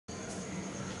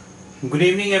Good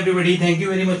evening, everybody. Thank you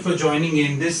very much for joining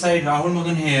in. This side, Rahul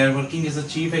Magan here, working as a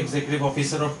Chief Executive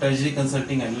Officer of Treasury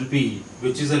Consulting LLP,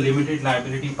 which is a limited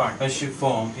liability partnership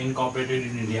firm incorporated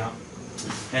in India.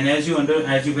 And as you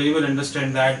very well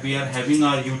understand that we are having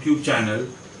our YouTube channel,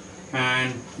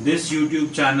 and this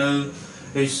YouTube channel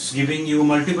is giving you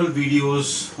multiple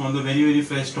videos on the very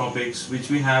fresh topics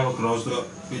which we have across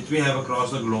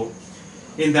the globe.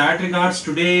 In that regards,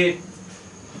 today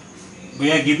we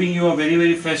are giving you a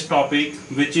very fresh topic,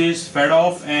 which is Fed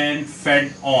off and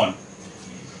Fed on.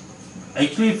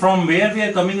 Actually, from where we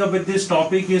are coming up with this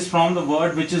topic is from the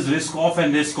word which is risk off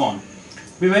and risk on.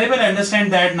 We very well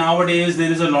understand that nowadays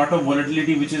there is a lot of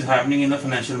volatility which is happening in the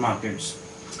financial markets.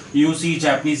 You see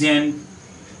Japanese yen,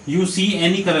 you see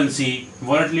any currency,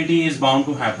 volatility is bound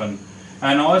to happen,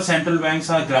 and all central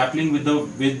banks are grappling with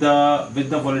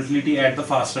the volatility at the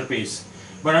faster pace.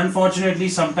 But unfortunately,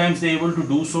 sometimes they're able to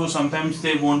do so, sometimes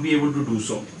they won't be able to do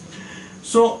so.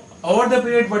 So over the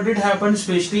period, what did happen,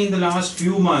 especially in the last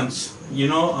few months,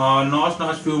 not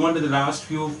last few months, in the last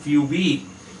few weeks,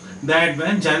 that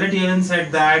when Janet Yellen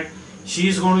said that she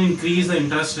is going to increase the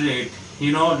interest rate,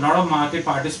 a lot of market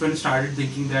participants started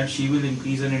thinking that she will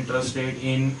increase an interest rate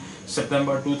in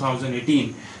September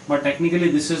 2018. But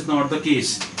technically, this is not the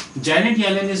case. Janet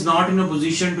Yellen is not in a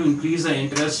position to increase the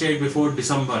interest rate before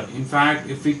December. In fact,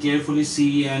 if we carefully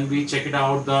see and we check it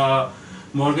out, the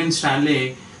Morgan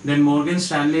Stanley,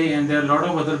 and there are a lot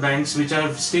of other banks which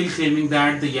are still claiming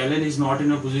that the Yellen is not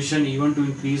in a position even to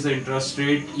increase the interest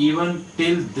rate even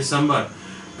till December.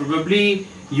 Probably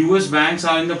US banks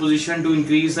are in the position to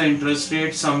increase the interest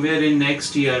rate somewhere in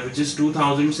next year, which is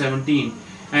 2017,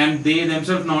 and they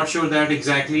themselves not sure that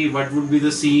exactly what would be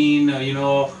the scene,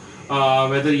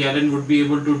 whether Yellen would be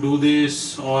able to do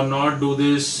this or not do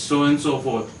this, so and so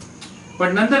forth.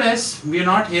 But nonetheless, we are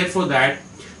not here for that.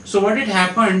 So what did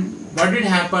happen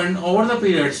over the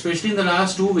period, especially in the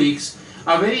last 2 weeks,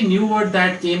 a very new word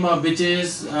that came up, which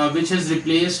has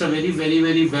replaced a very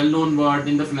well-known word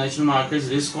in the financial markets,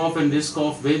 risk off and risk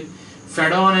off, with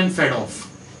Fed on and Fed off.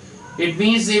 It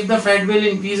means if the Fed will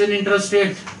increase an interest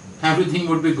rate, everything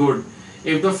would be good.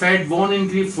 If the Fed won't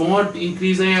increase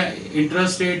the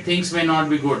interest rate, things may not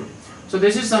be good. So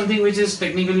this is something which is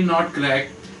technically not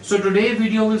correct. So today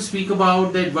video will speak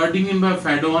about that, what do you mean by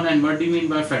Fed on and what do you mean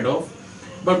by Fed off.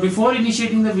 But before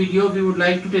initiating the video, we would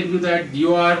like to tell you that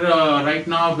you are right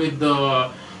now with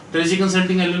the Treasury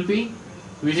Consulting LLP,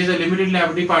 which is a limited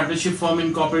liability partnership firm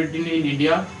incorporated in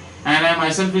India, and I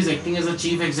myself is acting as a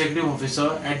Chief Executive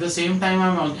Officer. At the same time, I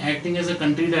am acting as a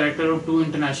country director of two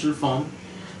international firms,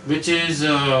 which is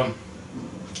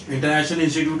International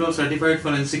Institute of Certified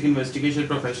Forensic Investigation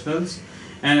Professionals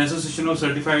and Association of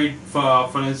Certified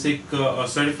Forensic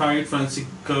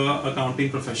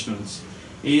Accounting Professionals,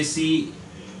 AC,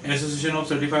 Association of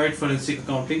Certified Forensic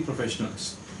Accounting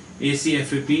Professionals,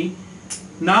 ACFAP.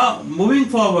 Now moving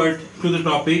forward to the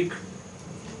topic,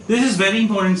 this is very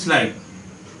important slide.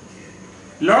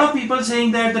 A lot of people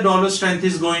saying that the dollar strength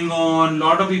is going on,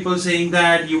 lot of people saying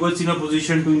that US in a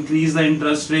position to increase the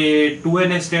interest rate. To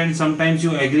an extent, sometimes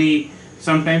you agree,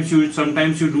 sometimes you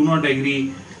do not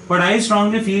agree. But I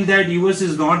strongly feel that US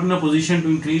is not in a position to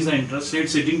increase the interest rate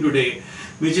sitting today,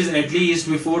 which is at least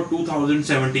before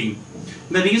 2017.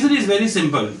 The reason is very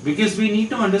simple, because we need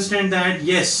to understand that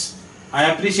yes, I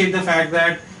appreciate the fact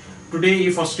that today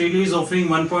if Australia is offering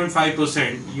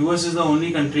 1.5%, US is the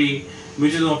only country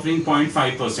which is offering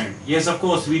 0.5%. Yes, of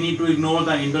course, we need to ignore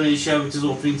the Indonesia, which is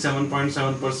offering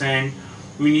 7.7%.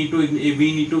 We need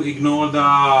to ignore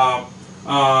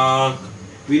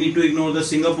the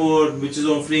Singapore, which is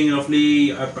offering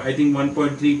roughly I think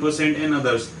 1.3%, and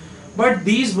others. But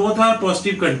these both are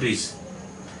positive countries.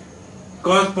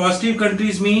 Positive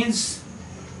countries means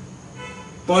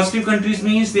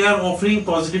they are offering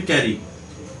positive carry.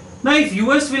 Now, if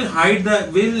US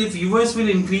will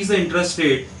increase the interest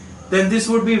rate, then this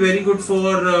would be very good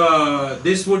for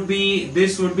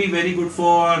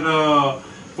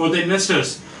the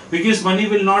investors, because money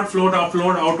will not float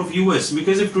out of US.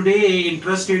 Because if today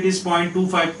interest rate is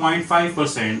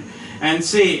 0.5%, and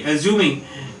say assuming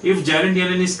if Janet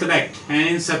Yellen is correct and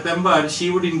in September she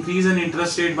would increase an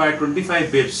interest rate by 25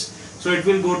 bips, so it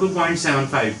will go to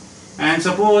 0.75, and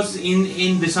suppose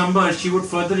in December she would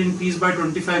further increase by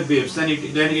 25 bips,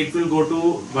 then it will go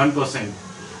to 1%.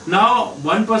 Now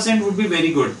 1% would be very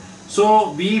good.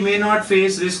 So we may not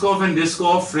face risk off and risk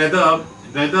off, rather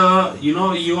you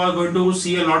are going to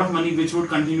see a lot of money which would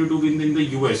continue to be in the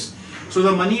US. So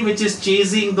the money which is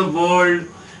chasing the world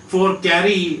for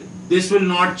carry, this will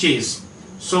not chase.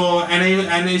 So and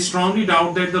I strongly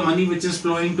doubt that the money which is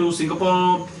flowing to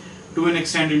Singapore, to an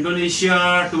extent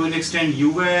Indonesia, to an extent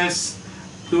US,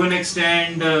 to an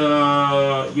extent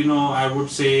I would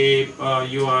say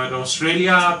your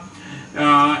Australia.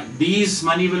 These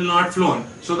money will not flow,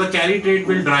 so the carry trade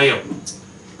will dry up.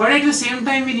 But at the same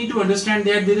time, we need to understand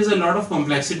that there is a lot of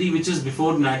complexity which is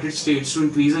before United States to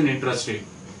increase an interest rate.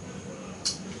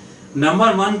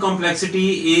 Number one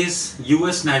complexity is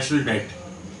US national debt.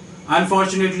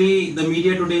 Unfortunately, the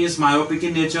media today is myopic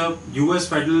in nature. US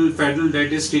federal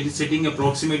debt is sitting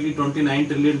approximately $29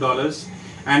 trillion,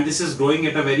 and this is growing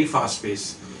at a very fast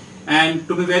pace. And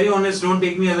to be very honest, don't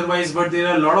take me otherwise, but there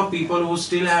are a lot of people who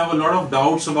still have a lot of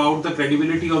doubts about the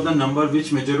credibility of the number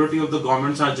which majority of the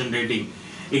governments are generating.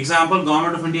 Example,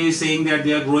 Government of India is saying that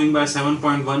they are growing by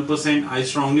 7.1%. I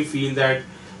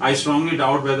strongly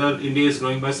doubt whether India is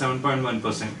growing by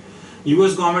 7.1%.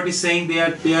 US government is saying they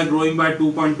are growing by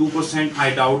 2.2%.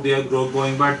 I doubt they are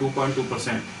growing by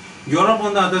 2.2%. Europe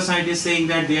on the other side is saying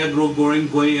that they are growing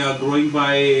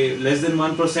by less than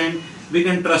 1%. We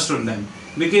can trust on them,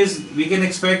 because we can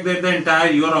expect that the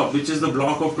entire Europe, which is the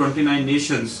block of 29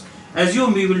 nations,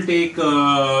 assume we will take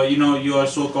your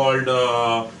so-called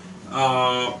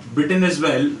Britain as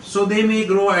well, so they may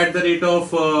grow at the rate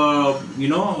of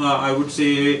I would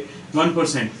say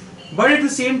 1%. But at the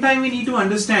same time, we need to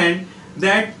understand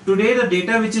that today the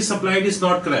data which is supplied is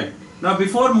not correct. Now,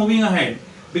 before moving ahead,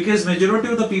 because majority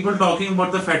of the people talking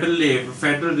about the federal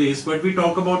raise, but we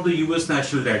talk about the US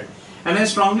national debt, and I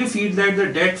strongly feel that the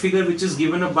debt figure which is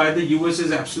given up by the US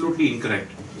is absolutely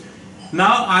incorrect.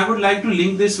 Now, I would like to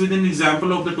link this with an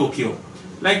example of the Tokyo.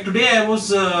 Like today, I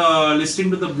was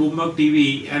listening to the Bloomberg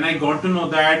TV, and I got to know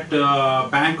that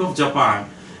Bank of Japan,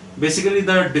 basically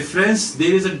the difference,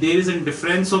 there is a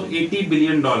difference of $80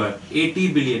 billion,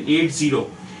 $80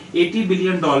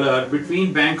 billion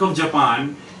between Bank of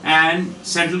Japan and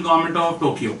central government of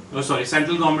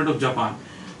central government of Japan.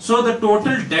 So the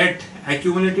total debt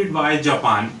accumulated by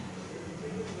Japan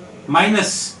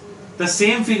minus the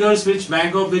same figures which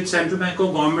central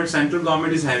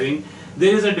government is having,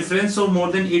 there is a difference of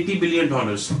more than $80 billion.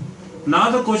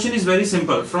 Now the question is very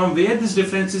simple: from where this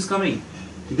difference is coming?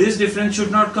 This difference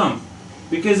should not come,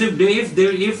 because if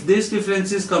this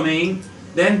difference is coming,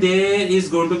 then there is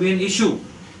going to be an issue.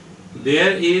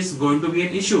 There is going to be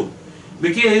an issue,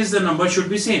 because the number should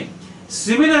be same.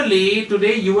 Similarly,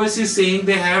 today US is saying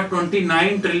they have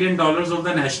 $29 trillion of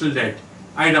the national debt.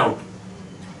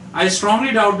 I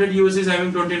strongly doubt that US is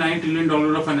having $29 trillion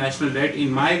of a national debt. In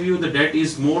my view, the debt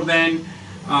is more than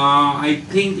I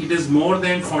think it is more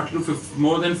than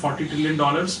 $40 trillion.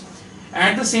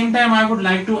 At the same time, I would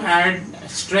like to add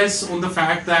stress on the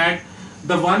fact that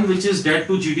the one which is debt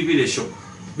to GDP ratio.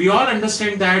 We all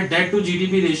understand that debt to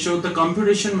GDP ratio, the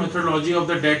computation methodology of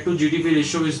the debt to GDP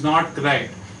ratio is not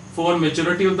correct for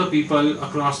majority of the people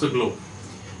across the globe.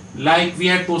 Like we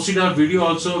had posted a video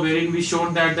also wherein we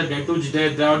showed that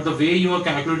the way you are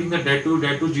calculating the debt to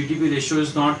GDP ratio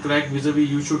is not correct vis-a-vis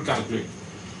you should calculate.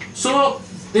 So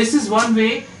this is one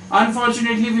way.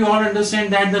 Unfortunately, we all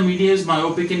understand that the media is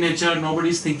myopic in nature. Nobody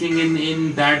is thinking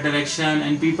in that direction,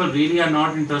 and people really are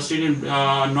not interested in,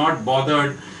 not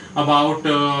bothered about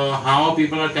how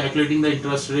people are calculating the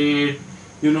interest rate,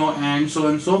 and so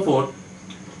on and so forth.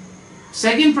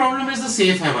 Second problem is the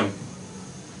safe haven.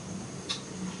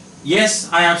 Yes,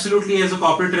 I absolutely, as a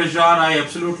corporate treasurer, I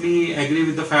absolutely agree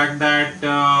with the fact that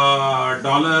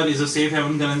dollar is a safe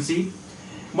haven currency.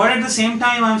 But at the same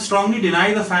time, I strongly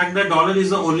deny the fact that dollar is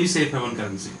the only safe haven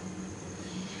currency.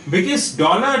 Because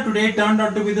dollar today turned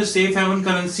out to be the safe haven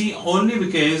currency only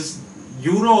because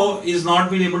euro is not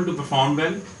been able to perform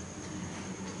well.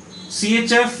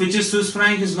 CHF, which is Swiss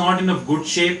franc, is not in a good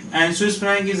shape, and Swiss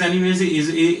franc is anyways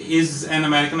is an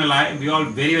American ally. We all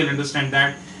very well understand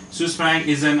that Swiss franc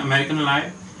is an American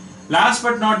ally. Last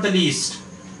but not the least,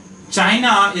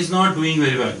 China is not doing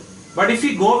very well. But if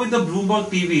we go with the Bloomberg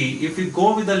TV, if we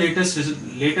go with the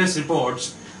latest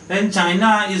reports, then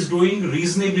China is doing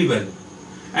reasonably well.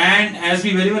 And as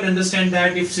we very well understand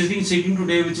that if sitting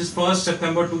today, which is 1st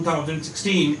September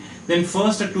 2016, then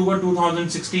 1st October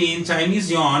 2016, Chinese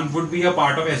yuan would be a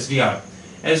part of SDR.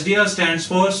 SDR stands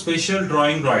for Special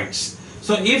Drawing Rights.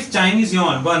 So if Chinese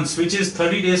yuan once, which is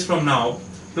 30 days from now,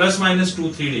 plus minus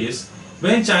 2-3 days,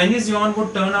 when Chinese yuan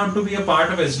would turn out to be a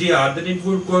part of SDR, then it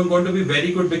would going to be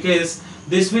very good, because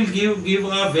this will give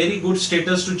a very good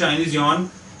status to Chinese yuan,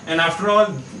 and after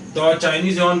all, the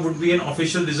Chinese yuan would be an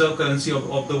official reserve currency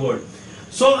of the world.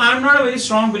 So I am not a very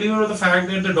strong believer of the fact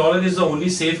that the dollar is the only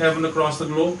safe haven across the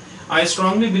globe. I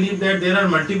strongly believe that there are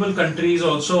multiple countries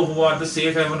also who are the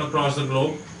safe haven across the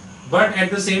globe, but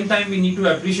at the same time we need to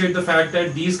appreciate the fact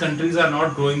that these countries are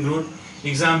not growing good.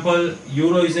 Example,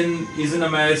 euro is in a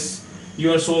mess,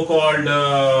 your so-called,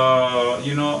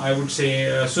 I would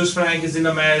say Swiss franc is in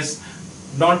a mess.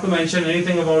 Not to mention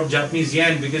anything about Japanese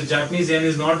yen, because Japanese yen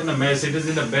is not in a mess. It is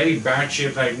in a very bad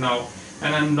shape right now,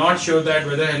 and I'm not sure that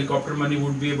whether helicopter money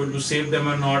would be able to save them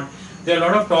or not. There are a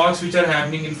lot of talks which are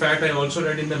happening. In fact, I also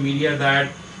read in the media that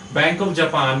Bank of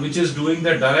Japan, which is doing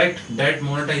the direct debt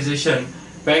monetization,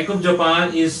 Bank of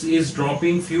Japan is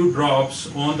dropping few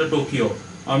drops on the Tokyo.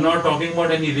 I'm not talking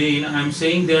about any rain. I'm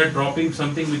saying they are dropping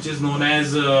something which is known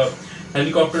as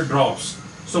helicopter drops.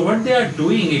 So what they are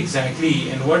doing exactly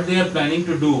and what they are planning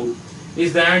to do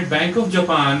is that Bank of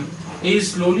Japan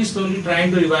is slowly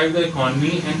trying to revive the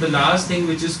economy, and the last thing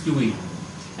which is QE.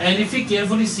 And if we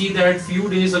carefully see that few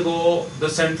days ago,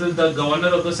 the governor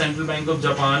of the Central Bank of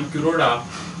Japan, Kuroda,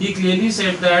 he clearly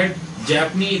said that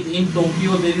Japanese in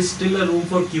Tokyo there is still a room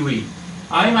for QE.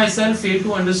 I myself fail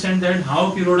to understand that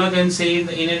how Kuroda can say in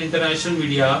an international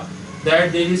media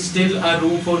that there is still a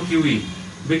room for QE,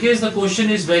 because the question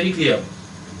is very clear.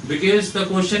 Because the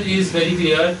question is very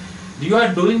clear. You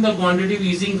are doing the quantitative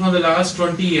easing for the last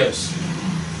 20 years.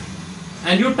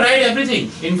 And you tried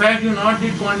everything. In fact, you not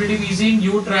did quantitative easing,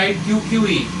 you tried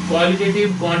QQE,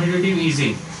 qualitative quantitative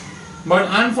easing. But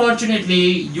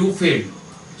unfortunately, you failed.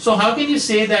 So how can you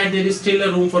say that there is still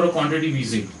a room for a quantitative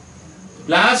easing?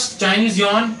 Last, Chinese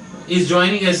yuan is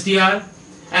joining SDR,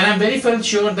 and I'm very well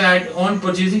sure that on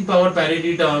purchasing power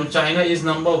parity term, China is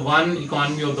 #1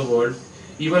 economy of the world,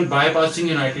 even bypassing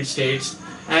United States.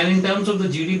 And in terms of the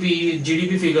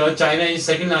GDP figure, China is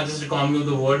second largest economy of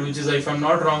the world, which is, if I'm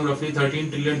not wrong, roughly $13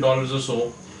 trillion or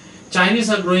so. Chinese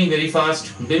are growing very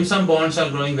fast. Dim sum bonds are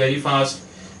growing very fast.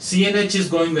 CNH is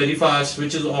going very fast,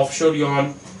 which is offshore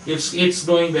yuan. It's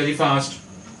growing very fast.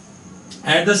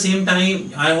 At the same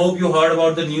time, I hope you heard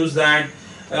about the news that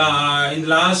in the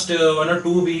last 1 or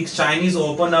 2 weeks, Chinese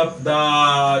opened up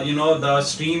the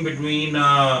stream between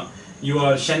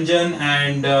your Shenzhen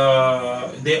and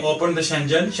they opened the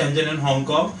Shenzhen and Hong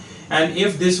Kong. And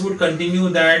if this would continue,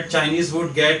 that Chinese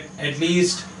would get at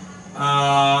least,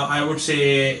 I would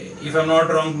say, if I'm not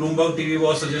wrong, Bloomberg TV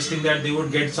was suggesting that they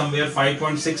would get somewhere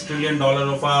 $5.6 trillion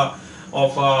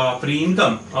of free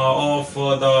income, of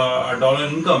the dollar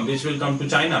income, which will come to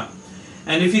China.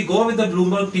 And if we go with the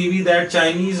Bloomberg TV, that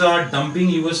Chinese are dumping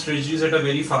US treasuries at a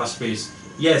very fast pace.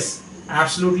 Yes,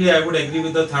 absolutely, I would agree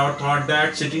with the thought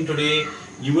that sitting today,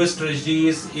 US Treasury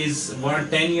is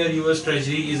 10-year US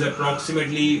Treasury is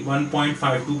approximately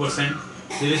 1.52%.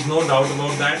 There is no doubt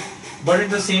about that. But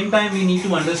at the same time, we need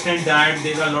to understand that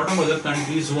there are a lot of other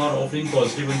countries who are offering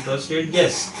positive interest rate.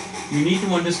 Yes, you need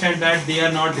to understand that they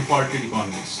are not defaulted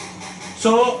economies.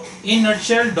 So, in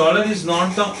nutshell, dollar is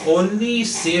not the only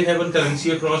safe haven currency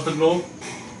across the globe.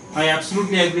 I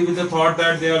absolutely agree with the thought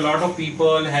that there are a lot of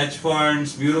people, hedge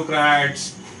funds,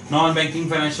 bureaucrats, non-banking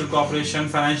financial corporation,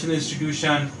 financial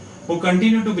institution, who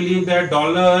continue to believe that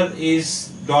dollar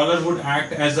would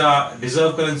act as a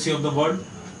reserve currency of the world.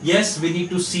 Yes, we need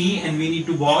to see and we need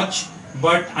to watch,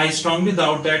 but I strongly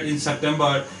doubt that in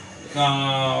September,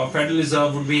 Federal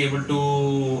Reserve would be able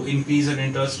to increase an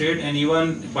interest rate, and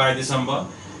even by December.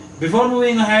 Before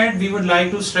moving ahead, we would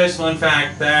like to stress one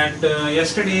fact that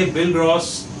yesterday Bill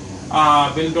Gross,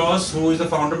 who is the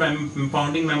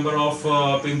founding member of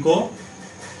PIMCO,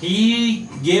 he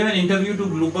gave an interview to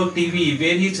Bloomberg TV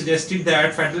where he suggested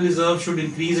that Federal Reserve should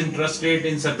increase interest rate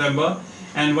in September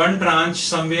and one tranche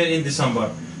somewhere in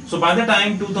December. So by the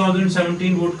time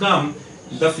 2017 would come,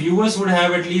 the US would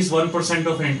have at least 1%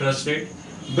 of interest rate.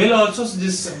 Bill also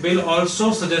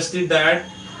suggested that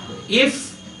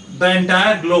if the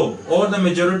entire globe or the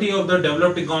majority of the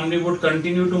developed economy would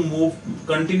continue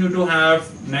to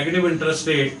have negative interest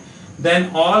rate,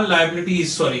 then all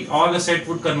assets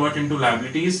would convert into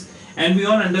liabilities. And we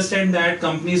all understand that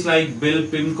companies like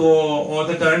PIMCO, or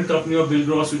the current company of Bill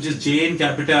Gross, which is JN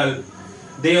Capital,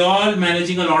 they all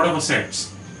managing a lot of assets.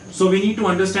 So we need to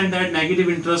understand that negative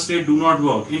interest rate do not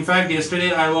work. In fact,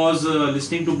 yesterday I was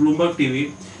listening to Bloomberg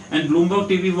TV, and Bloomberg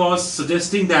TV was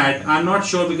suggesting that, I'm not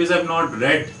sure because I've not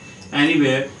read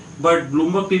anywhere, but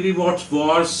Bloomberg TV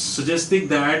was suggesting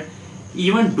that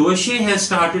even Deutsche has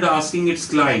started asking its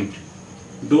clients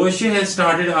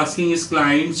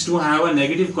to have a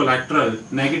negative collateral,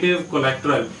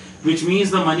 which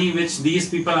means the money which these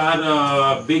people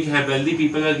are wealthy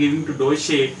people are giving to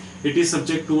Deutsche, it is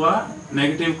subject to a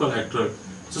negative collateral.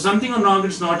 So something or not,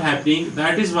 it's not happening.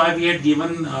 That is why we had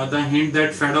given the hint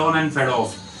that Fed on and Fed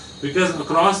off, because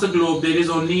across the globe there is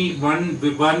only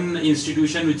one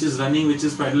institution which is running, which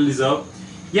is Federal Reserve.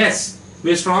 Yes,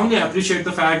 we strongly appreciate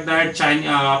the fact that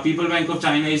People Bank of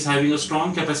China is having a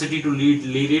strong capacity to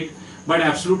lead it, but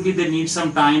absolutely they need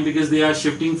some time, because they are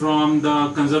shifting from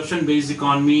the consumption based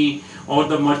economy or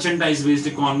the merchandise based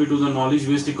economy to the knowledge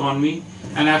based economy,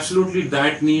 and absolutely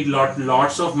that need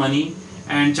lots of money,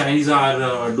 and Chinese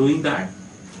are doing that.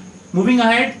 Moving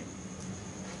ahead,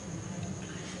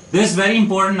 this is very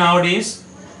important nowadays.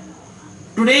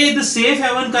 Today, the safe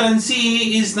haven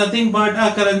currency is nothing but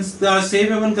a currency. The safe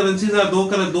haven currencies are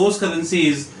those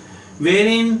currencies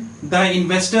wherein the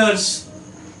investors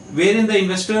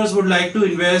would like to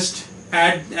invest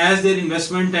as their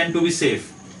investment and to be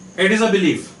safe. It is a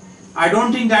belief. I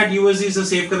don't think that USD is a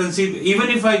safe currency. Even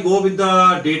if I go with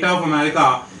the data of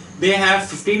America, they have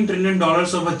 $15 trillion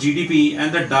of a GDP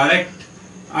and the direct,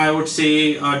 I would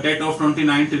say, debt of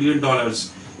 $29 trillion.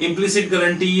 Implicit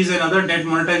guarantees and other debt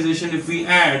monetization, if we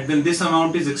add, then this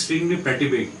amount is extremely pretty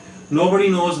big. Nobody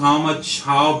knows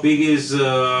how big is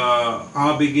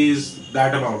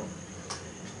that amount.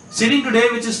 Sitting today,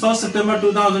 which is 1st September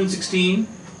 2016,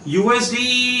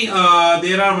 USD,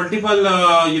 there are multiple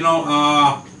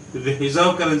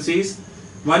reserve currencies.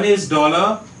 One is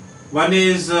dollar, one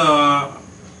is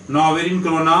Norwegian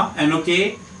krona,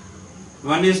 NOK,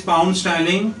 one is pound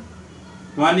sterling,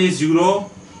 one is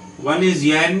euro, one is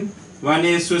yen, one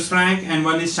is Swiss franc, and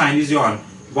one is Chinese yuan.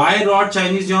 Why not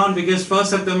Chinese yuan? Because 1st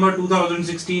September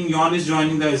 2016, yuan is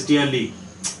joining the SDR league.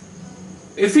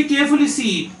 If we carefully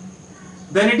see,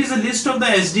 then it is a list of the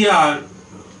SDR.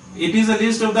 It is a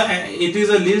list of the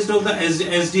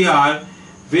SDR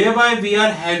whereby we are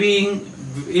having.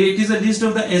 It is a list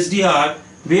of the SDR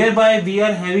whereby we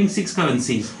are having 6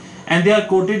 currencies, and they are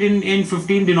quoted in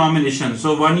 15 denominations.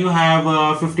 So when you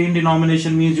have 15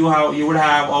 denomination means you would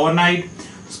have overnight,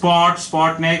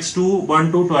 spot next to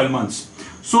 1 to 12 months.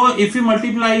 So if you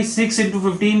multiply 6 into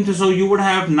 15, so you would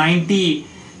have 90.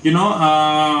 You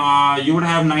would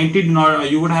have 90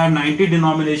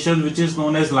 denominations, which is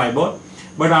known as LIBOR.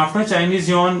 But after Chinese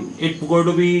yuan, it's going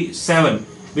to be 7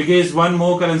 because one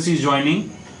more currency is joining.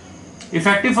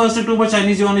 Effective 1st October,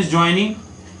 Chinese yuan is joining.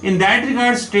 In that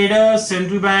regards, traders,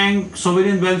 central bank,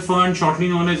 sovereign wealth fund, shortly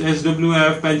known as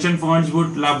SWF, pension funds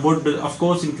would of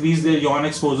course increase their yuan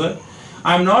exposure.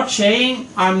 I'm not saying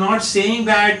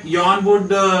that yuan would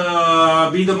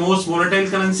be the most volatile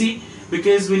currency,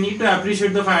 because we need to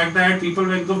appreciate the fact that People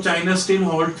Bank of China still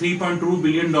hold $3.2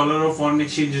 billion of foreign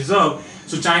exchange reserve.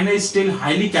 So China is still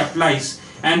highly capitalized,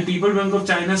 and People Bank of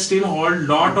China still hold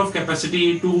lot of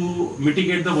capacity to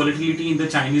mitigate the volatility in the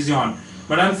Chinese yuan.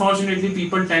 But unfortunately,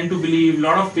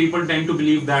 lot of people tend to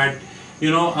believe that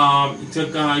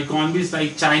economies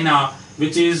like China,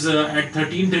 which is at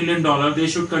 $13 trillion, they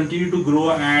should continue to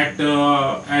grow at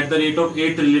the rate of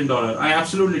 $8 trillion. I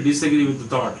absolutely disagree with the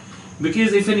thought.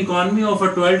 Because if an economy of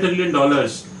 $12 trillion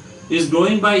is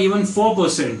growing by even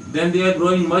 4%, then they are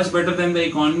growing much better than the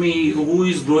economy who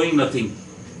is growing nothing.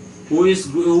 Who is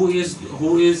growing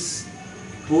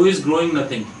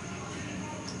nothing.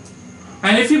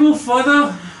 And if you move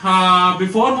further,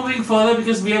 before moving further,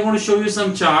 because we are going to show you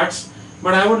some charts,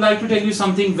 but I would like to tell you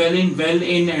something well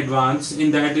in advance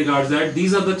in that regards, that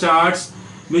these are the charts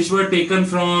which were taken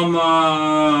from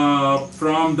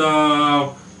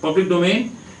the public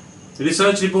domain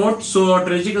research report. So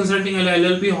Treasury Consulting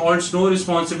LLP holds no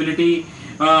responsibility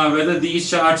whether these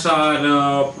charts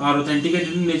are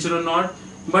authenticated in nature or not.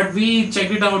 But we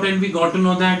checked it out and we got to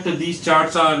know that these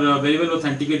charts are very well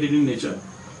authenticated in nature.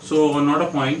 So not a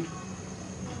point.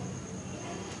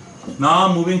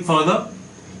 Now moving further.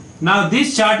 Now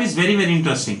this chart is very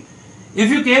interesting. If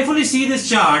you carefully see this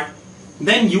chart,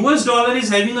 then US dollar is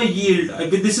having a yield.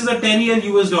 This is a 10-year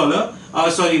US dollar.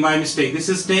 Sorry, my mistake. This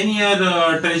is 10-year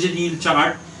treasury yield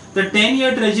chart. The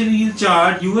 10-year treasury yield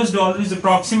chart, US dollar is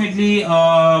approximately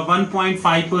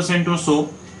 1.5% or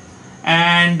so.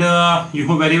 And you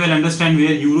very well understand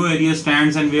where Euro area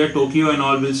stands and where Tokyo and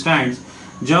all will stands.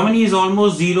 Germany is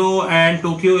almost 0 and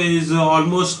Tokyo is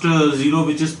almost 0,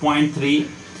 which is 0.3.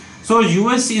 So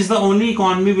US is the only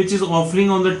economy which is offering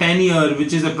on the 10-year,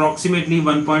 which is approximately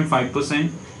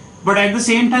 1.5%. But at the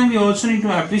same time, we also need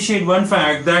to appreciate one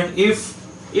fact that if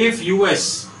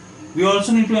US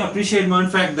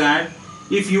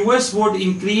would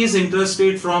increase interest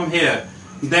rate from here,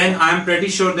 then I am pretty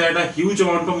sure that a huge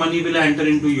amount of money will enter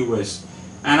into US.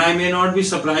 And I may not be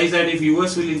surprised that if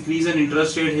US will increase an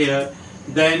interest rate here,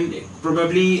 then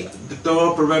probably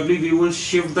we will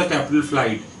shift the capital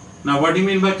flight. Now what do you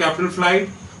mean by capital flight?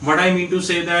 What I mean to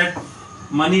say that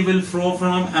money will flow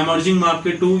from emerging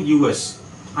market to US.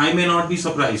 I may not be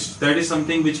surprised. That is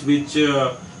something which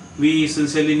we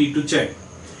sincerely need to check.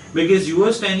 Because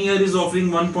US 10-year is offering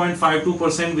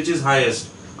 1.52%, which is highest.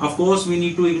 Of course, we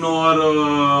need to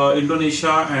ignore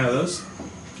Indonesia and others.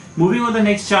 Moving on the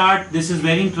next chart, this is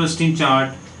very interesting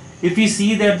chart. If we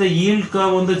see that the yield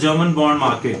curve on the German bond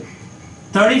market,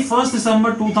 31st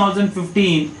December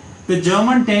 2015, the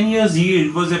German 10 years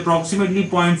yield was approximately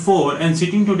 0.4 and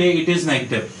sitting today it is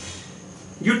negative.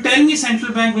 You tell me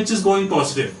central bank which is going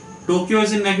positive. Tokyo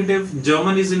is in negative,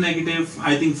 Germany is in negative,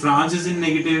 I think France is in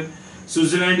negative,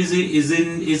 Switzerland is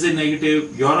in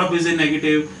negative, Europe is in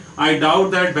negative. I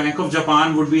doubt that Bank of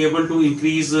Japan would be able to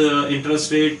increase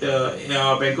interest rate.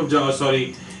 Bank of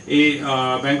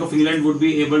England would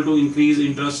be able to increase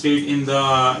interest rate in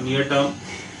the near term.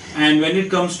 And when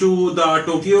it comes to the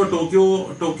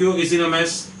Tokyo is in a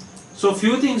mess. So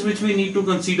few things which we need to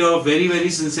consider very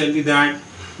sincerely, that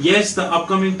yes, the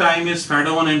upcoming time is Fed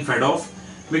on and Fed off,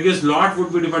 because lot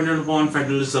would be dependent upon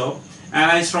Federal Reserve,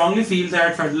 and I strongly feel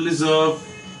that Federal Reserve,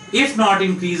 if not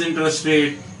increase interest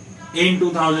rate in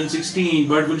 2016,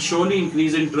 but will surely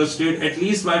increase interest rate at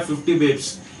least by 50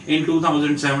 bips in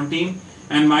 2017.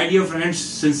 And my dear friends,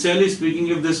 sincerely speaking,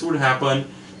 if this would happen,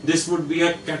 this would be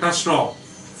a catastrophe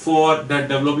for the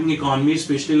developing economy,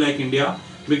 especially like India,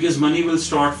 because money will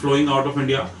start flowing out of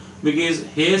India. Because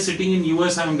here sitting in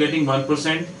US I am getting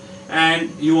 1%,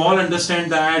 and you all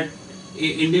understand that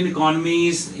Indian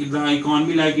economies, the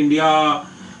economy like India,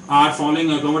 are following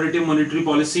accommodative monetary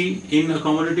policy. In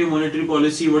accommodative monetary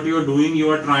policy, what you are doing, you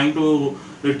are trying to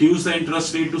reduce the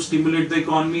interest rate to stimulate the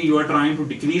economy. You are trying to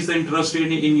decrease the interest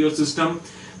rate in your system,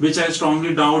 which I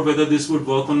strongly doubt whether this would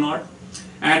work or not.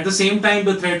 At the same time,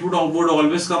 the threat would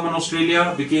always come on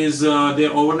Australia, because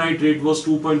their overnight rate was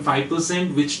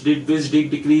 2.5%, which did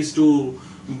decrease to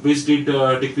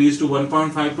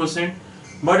 1.5%.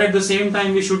 But at the same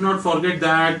time, we should not forget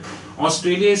that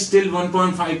Australia is still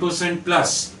 1.5%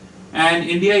 plus, and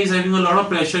India is having a lot of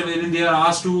pressure wherein they are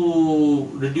asked to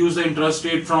reduce the interest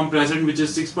rate from present, which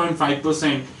is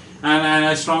 6.5%. And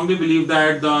I strongly believe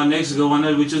that the next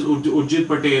governor, which is Urjit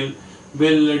Patel,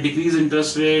 will decrease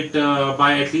interest rate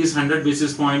by at least 100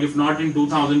 basis point, if not in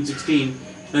 2016,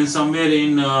 then somewhere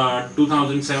in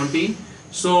 2017.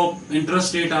 So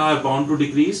interest rate are bound to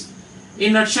decrease.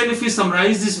 In a nutshell, if we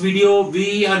summarize this video,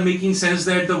 we are making sense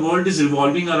that the world is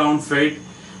revolving around Fed,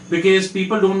 because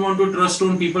people don't want to trust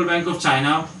on People Bank of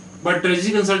China, but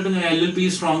Treasury Consulting and LLP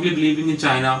is strongly believing in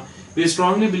China. We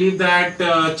strongly believe that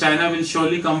China will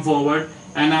surely come forward,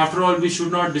 and after all, we should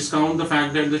not discount the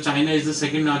fact that China is the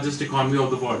second largest economy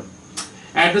of the world.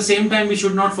 At the same time, we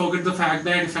should not forget the fact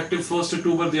that effective 1st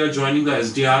October they are joining the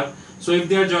SDR. So if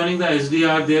they are joining the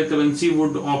SDR, their currency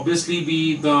would obviously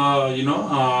be the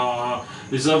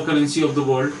reserve currency of the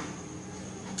world.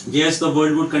 Yes, the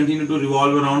world would continue to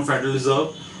revolve around Federal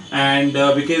Reserve, and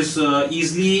because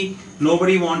easily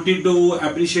nobody wanted to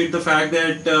appreciate the fact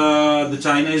that the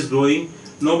China is growing.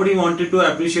 Nobody wanted to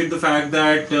appreciate the fact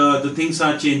that the things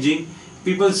are changing.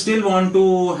 People still want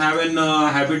to have an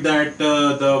habit that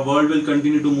the world will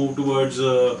continue to move towards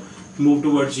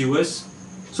US.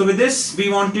 So with this, we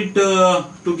wanted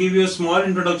to give you a small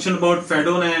introduction about Fed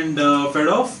on and Fed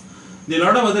off. There are a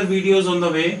lot of other videos on the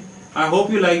way. I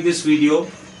hope you like this video.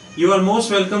 You are most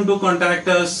welcome to contact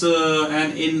us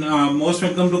most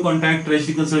welcome to contact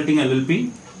Treasury Consulting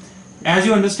LLP. As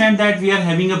you understand that we are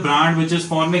having a brand which is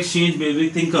Foreign Exchange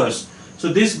Maverick Thinkers.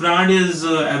 So this brand is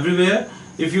everywhere.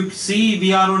 If you see,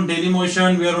 we are on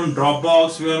Dailymotion, we are on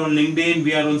Dropbox, we are on LinkedIn,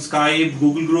 we are on Skype,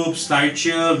 Google Groups,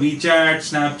 SlideShare, WeChat,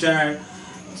 Snapchat,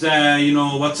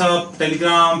 WhatsApp,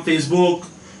 Telegram, Facebook,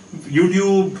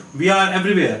 YouTube. We are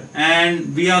everywhere,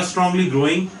 and we are strongly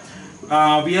growing.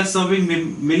 We are serving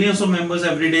millions of members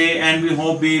every day, and we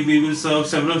hope we will serve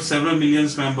several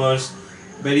millions members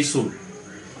very soon.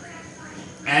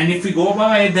 And if we go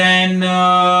by, then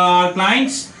our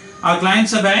clients are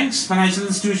banks, financial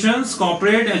institutions,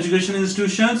 corporate, education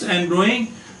institutions, and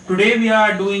growing. Today we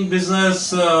are doing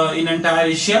business in entire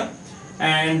Asia,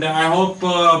 and I hope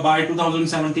by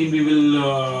 2017 we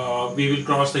will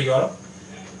cross the Europe.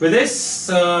 With this,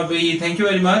 we thank you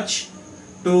very much.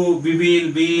 We will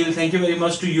thank you very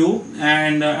much to you,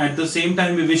 and at the same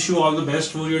time we wish you all the best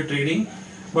for your trading.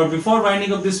 But before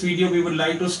winding up this video, we would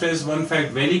like to stress one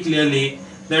fact very clearly,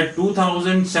 that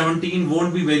 2017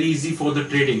 won't be very easy for the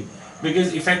trading,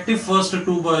 because effective 1st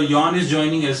October, Yuan is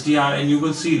joining SDR, and you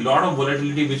will see a lot of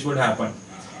volatility which would happen.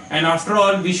 And after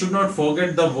all, we should not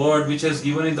forget the word which is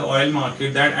given in the oil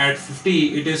market, that at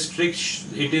 50 it is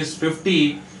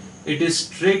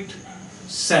strict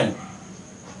sell.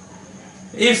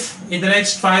 If in the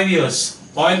next 5 years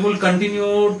oil will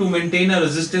continue to maintain a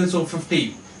resistance of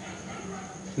 50,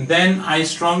 then I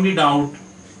strongly doubt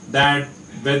that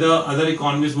whether other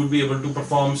economies would be able to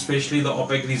perform, especially the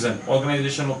OPEC region,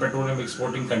 Organization of Petroleum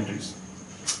Exporting Countries.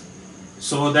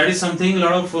 So that is something, a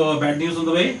lot of bad news on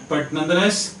the way, but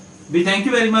nonetheless, we thank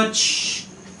you very much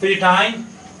for your time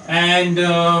and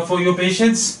for your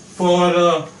patience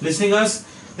for listening us.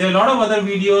 There are a lot of other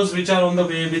videos which are on the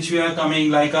way, which we are coming.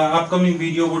 Like our upcoming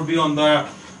video would be on the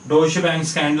Deutsche Bank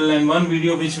scandal, and one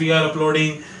video which we are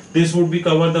uploading. This would be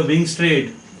cover the Wings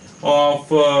trade of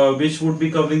which would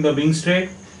be covering the Wings trade.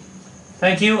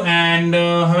 Thank you, and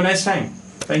have a nice time.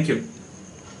 Thank you.